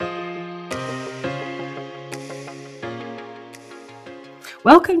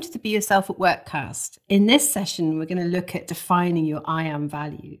Welcome to the Be Yourself at Work cast. In this session, we're going to look at defining your I am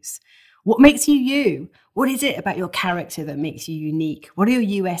values. What makes you you? What is it about your character that makes you unique? What are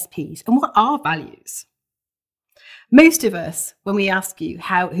your USPs? And what are values? Most of us, when we ask you,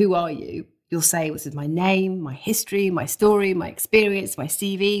 who are you? You'll say, this is my name, my history, my story, my experience, my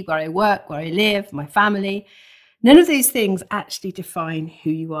CV, where I work, where I live, my family. None of those things actually define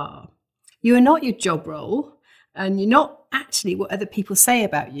who you are. You are not your job role, and you're not actually what other people say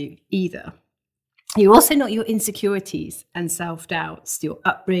about you either. You're also not your insecurities and self-doubts, your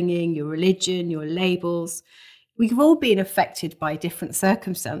upbringing, your religion, your labels. We've all been affected by different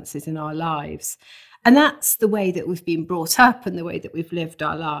circumstances in our lives. And that's the way that we've been brought up and the way that we've lived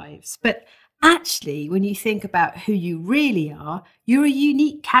our lives. But actually, when you think about who you really are, you're a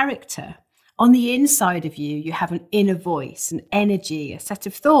unique character. On the inside of you, you have an inner voice, an energy, a set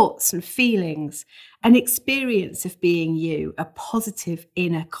of thoughts and feelings, an experience of being you, a positive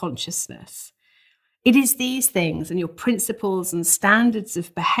inner consciousness. It is these things and your principles and standards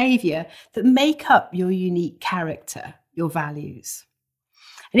of behavior that make up your unique character, your values.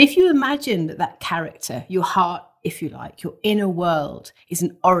 And if you imagine that character, your heart, if you like, your inner world is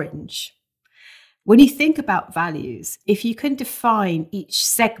an orange, when you think about values, if you can define each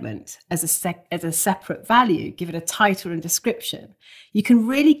segment as a separate value, give it a title and description, you can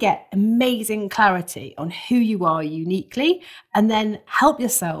really get amazing clarity on who you are uniquely and then help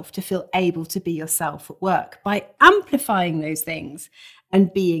yourself to feel able to be yourself at work by amplifying those things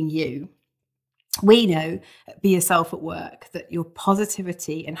and being you. We know at Be Yourself at Work that your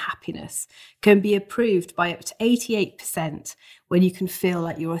positivity and happiness can be improved by up to 88% when you can feel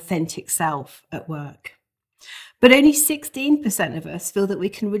like your authentic self at work. But only 16% of us feel that we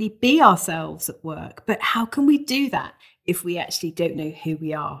can really be ourselves at work. But how can we do that if we actually don't know who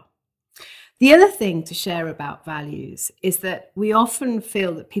we are? The other thing to share about values is that we often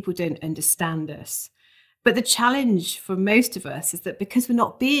feel that people don't understand us. But the challenge for most of us is that because we're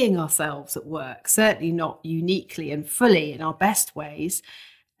not being ourselves at work, certainly not uniquely and fully in our best ways,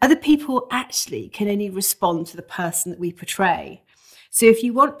 other people actually can only respond to the person that we portray. So if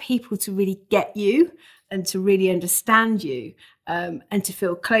you want people to really get you and to really understand you and to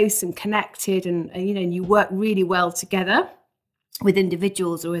feel close and connected and you work really well together with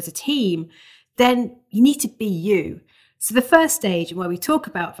individuals or as a team, then you need to be you. So the first stage, and where we talk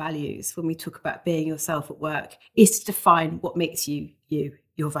about values, when we talk about being yourself at work, is to define what makes you,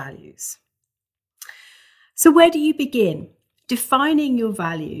 your values. So where do you begin? Defining your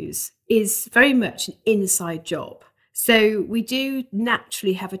values is very much an inside job. So we do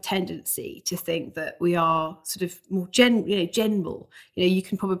naturally have a tendency to think that we are sort of more general. You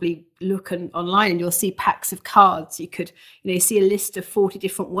can probably look online and you'll see packs of cards. You could, see a list of 40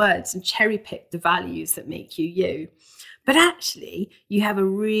 different words and cherry pick the values that make you you. But actually, you have a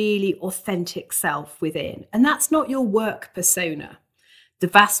really authentic self within, and that's not your work persona. The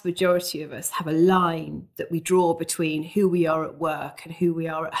vast majority of us have a line that we draw between who we are at work and who we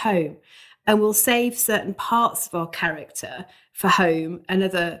are at home. And we'll save certain parts of our character for home and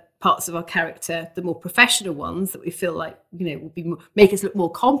other parts of our character, the more professional ones that we feel like, will make us look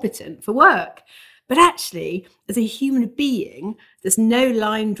more competent for work. But actually, as a human being, there's no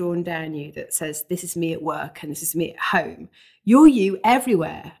line drawn down you that says, this is me at work and this is me at home. You're you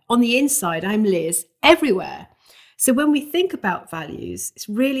everywhere. On the inside, I'm Liz everywhere. So when we think about values, it's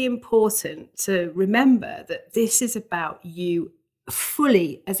really important to remember that this is about you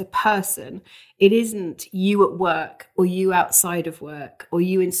fully as a person. It isn't you at work or you outside of work or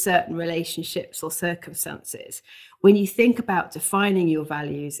you in certain relationships or circumstances. When you think about defining your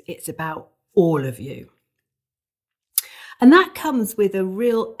values, it's about all of you. And that comes with a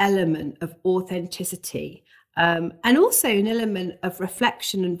real element of authenticity and also an element of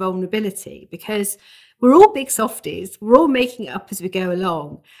reflection and vulnerability, because we're all big softies. We're all making it up as we go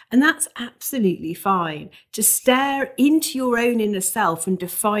along. And that's absolutely fine. To stare into your own inner self and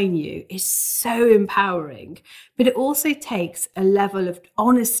define you is so empowering. But it also takes a level of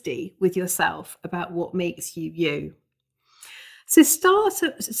honesty with yourself about what makes you you. So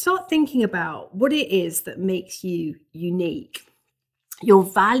start thinking about what it is that makes you unique. Your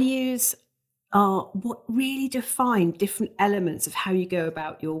values are what really define different elements of how you go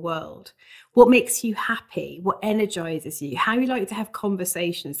about your world. What makes you happy, what energizes you, how you like to have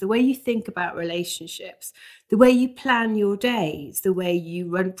conversations, the way you think about relationships, the way you plan your days, the way you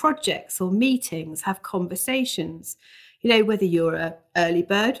run projects or meetings, have conversations. Whether you're an early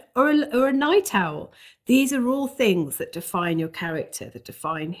bird or a night owl, these are all things that define your character, that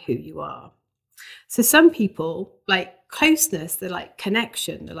define who you are. So some people like closeness, they like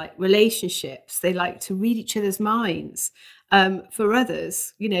connection, they like relationships, they like to read each other's minds. For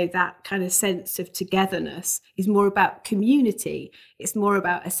others, that kind of sense of togetherness is more about community. It's more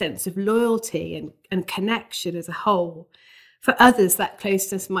about a sense of loyalty and connection as a whole. For others, that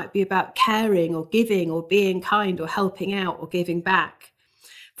closeness might be about caring or giving or being kind or helping out or giving back.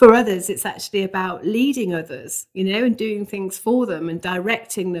 For others, it's actually about leading others, and doing things for them and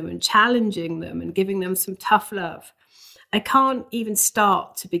directing them and challenging them and giving them some tough love. I can't even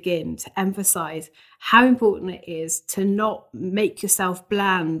start to begin to emphasize how important it is to not make yourself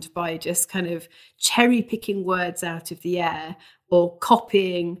bland by just kind of cherry picking words out of the air or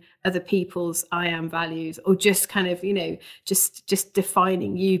copying other people's I am values, or just kind of, just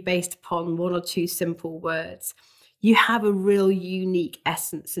defining you based upon one or two simple words. You have a real unique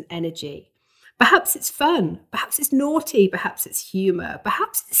essence and energy. Perhaps it's fun, perhaps it's naughty, perhaps it's humor,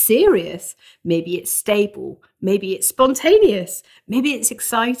 perhaps it's serious, maybe it's stable, maybe it's spontaneous, maybe it's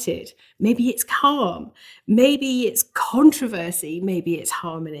excited, maybe it's calm, maybe it's controversy, maybe it's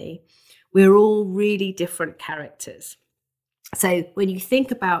harmony. We're all really different characters. So when you think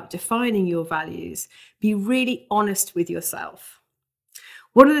about defining your values, be really honest with yourself.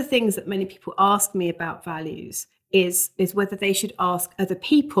 One of the things that many people ask me about values is whether they should ask other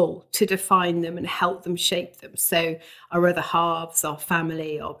people to define them and help them shape them. So our other halves, our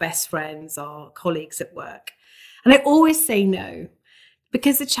family, our best friends, our colleagues at work. And I always say no,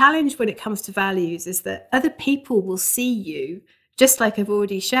 because the challenge when it comes to values is that other people will see you, just like I've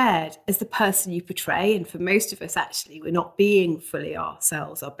already shared, as the person you portray. And for most of us, actually, we're not being fully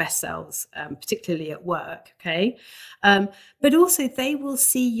ourselves, our best selves, particularly at work, okay? But also they will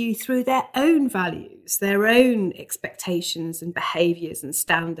see you through their own values, their own expectations and behaviors and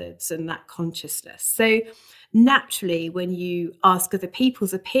standards and that consciousness. So naturally, when you ask other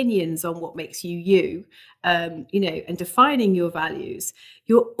people's opinions on what makes you you, and defining your values,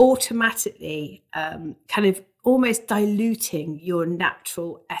 you're automatically kind of almost diluting your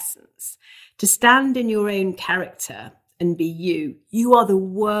natural essence. To stand in your own character and be you, you are the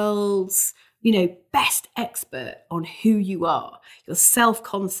world's, best expert on who you are. Your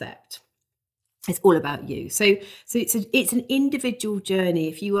self-concept is all about you. So it's an individual journey.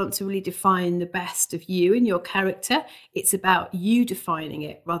 If you want to really define the best of you and your character, it's about you defining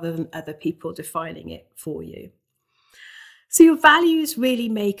it rather than other people defining it for you. So your values really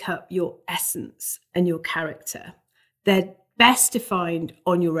make up your essence and your character. They're best defined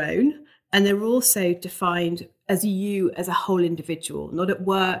on your own, and they're also defined as you as a whole individual, not at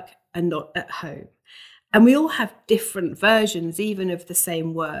work and not at home. And we all have different versions, even of the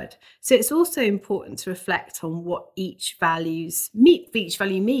same word. So it's also important to reflect on what each value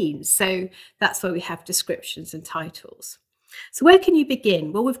means. So that's why we have descriptions and titles. So where can you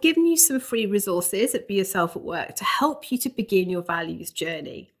begin? Well, we've given you some free resources at Be Yourself at Work to help you to begin your values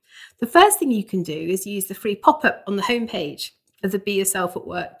journey. The first thing you can do is use the free pop-up on the homepage of the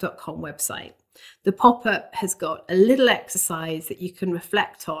beyourselfatwork.com website. The pop-up has got a little exercise that you can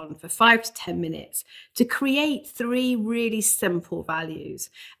reflect on for 5 to 10 minutes to create 3 really simple values.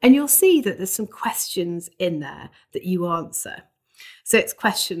 And you'll see that there's some questions in there that you answer. So it's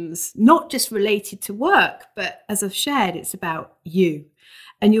questions not just related to work, but as I've shared, it's about you.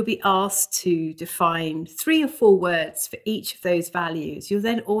 And you'll be asked to define 3 or 4 words for each of those values. You'll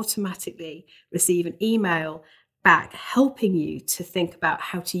then automatically receive an email back helping you to think about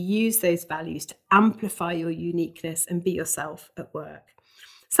how to use those values to amplify your uniqueness and be yourself at work.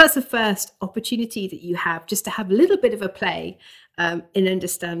 So that's the first opportunity that you have, just to have a little bit of a play in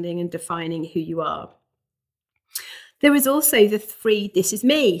understanding and defining who you are. There is also the free This Is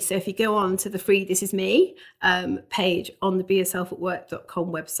Me. So if you go on to the free This Is Me page on the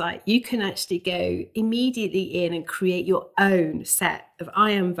beyourselfatwork.com website, you can actually go immediately in and create your own set of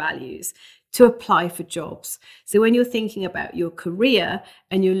I am values to apply for jobs. So when you're thinking about your career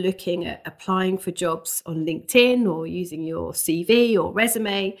and you're looking at applying for jobs on LinkedIn or using your CV or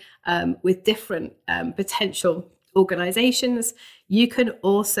resume with different potential organizations, you can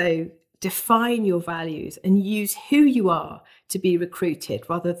also define your values and use who you are to be recruited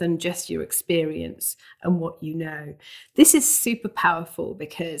rather than just your experience and what you know. This is super powerful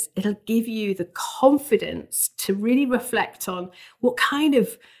because it'll give you the confidence to really reflect on what kind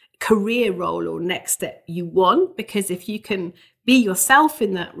of career role or next step you want, because if you can be yourself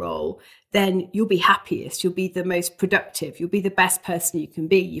in that role, then you'll be happiest, you'll be the most productive, you'll be the best person you can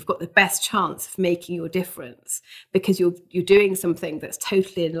be. You've got the best chance of making your difference because you're doing something that's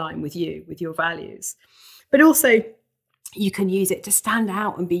totally in line with you, with your values. But also you can use it to stand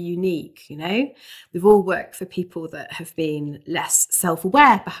out and be unique. We've all worked for people that have been less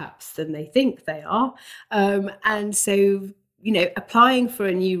self-aware perhaps than they think they are. And so applying for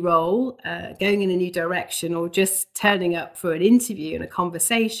a new role, going in a new direction, or just turning up for an interview and a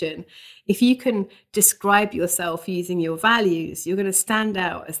conversation, if you can describe yourself using your values, you're going to stand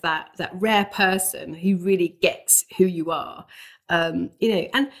out as that rare person who really gets who you are. And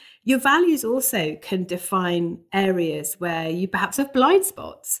your values also can define areas where you perhaps have blind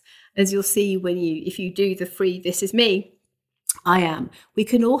spots, as you'll see if you do the free This Is Me, I Am. We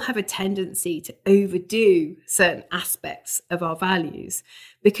can all have a tendency to overdo certain aspects of our values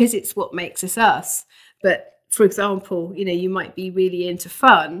because it's what makes us us. But for example, you might be really into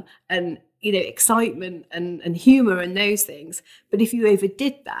fun and excitement and humor and those things. But if you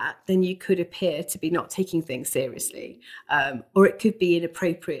overdid that, then you could appear to be not taking things seriously, or it could be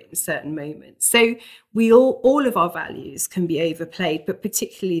inappropriate in certain moments. So all of our values can be overplayed, but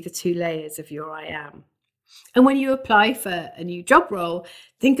particularly the two layers of your I Am. And when you apply for a new job role,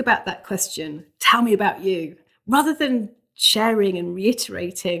 think about that question, tell me about you, rather than sharing and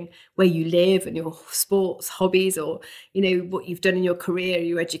reiterating where you live and your sports, hobbies, or, what you've done in your career,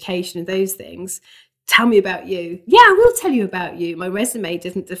 your education and those things. Tell me about you. Yeah, I will tell you about you. My resume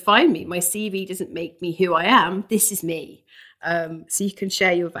doesn't define me. My CV doesn't make me who I am. This is me. So you can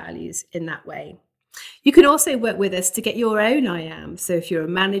share your values in that way. You can also work with us to get your own I Am. So if you're a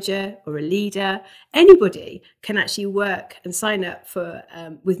manager or a leader, anybody can actually work and sign up for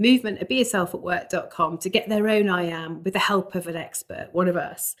with Movement at beyourselfatwork.com to get their own I Am with the help of an expert, one of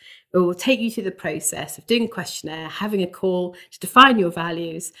us. We will take you through the process of doing a questionnaire, having a call to define your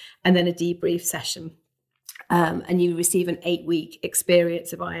values, and then a debrief session. And you receive an 8-week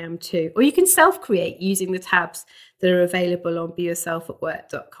experience of I Am too. Or you can self-create using the tabs that are available on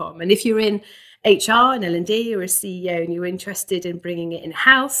beyourselfatwork.com. And if you're in HR and L&D or a CEO and you're interested in bringing it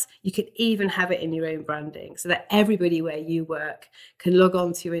in-house, you can even have it in your own branding so that everybody where you work can log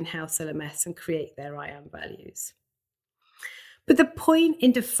on to your in-house LMS and create their I Am values. But the point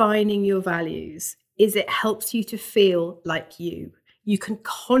in defining your values is it helps you to feel like you. You can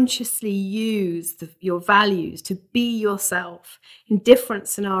consciously use your values to be yourself in different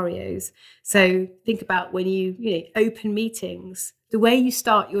scenarios. So think about when you open meetings, the way you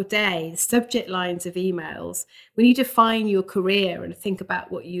start your day, the subject lines of emails, when you define your career and think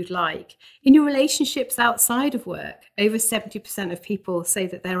about what you'd like. In your relationships outside of work, over 70% of people say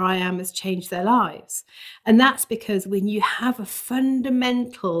that their I Am has changed their lives. And that's because when you have a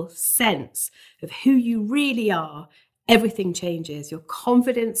fundamental sense of who you really are, everything changes. Your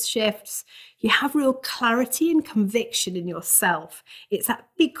confidence shifts. You have real clarity and conviction in yourself. It's that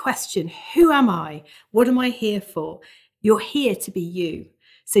big question, who am I? What am I here for? You're here to be you.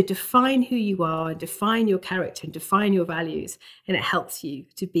 So define who you are, define your character, and define your values, and it helps you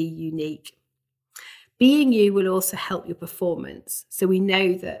to be unique. Being you will also help your performance. So we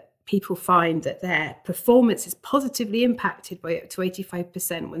know that people find that their performance is positively impacted by up to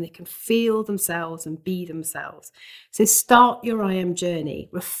 85% when they can feel themselves and be themselves. So start your I Am journey,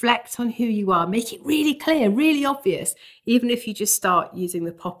 reflect on who you are, make it really clear, really obvious, even if you just start using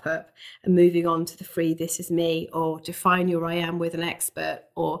the pop-up and moving on to the free This Is Me, or define your I Am with an expert,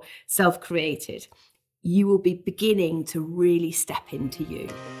 or self-created. You will be beginning to really step into you.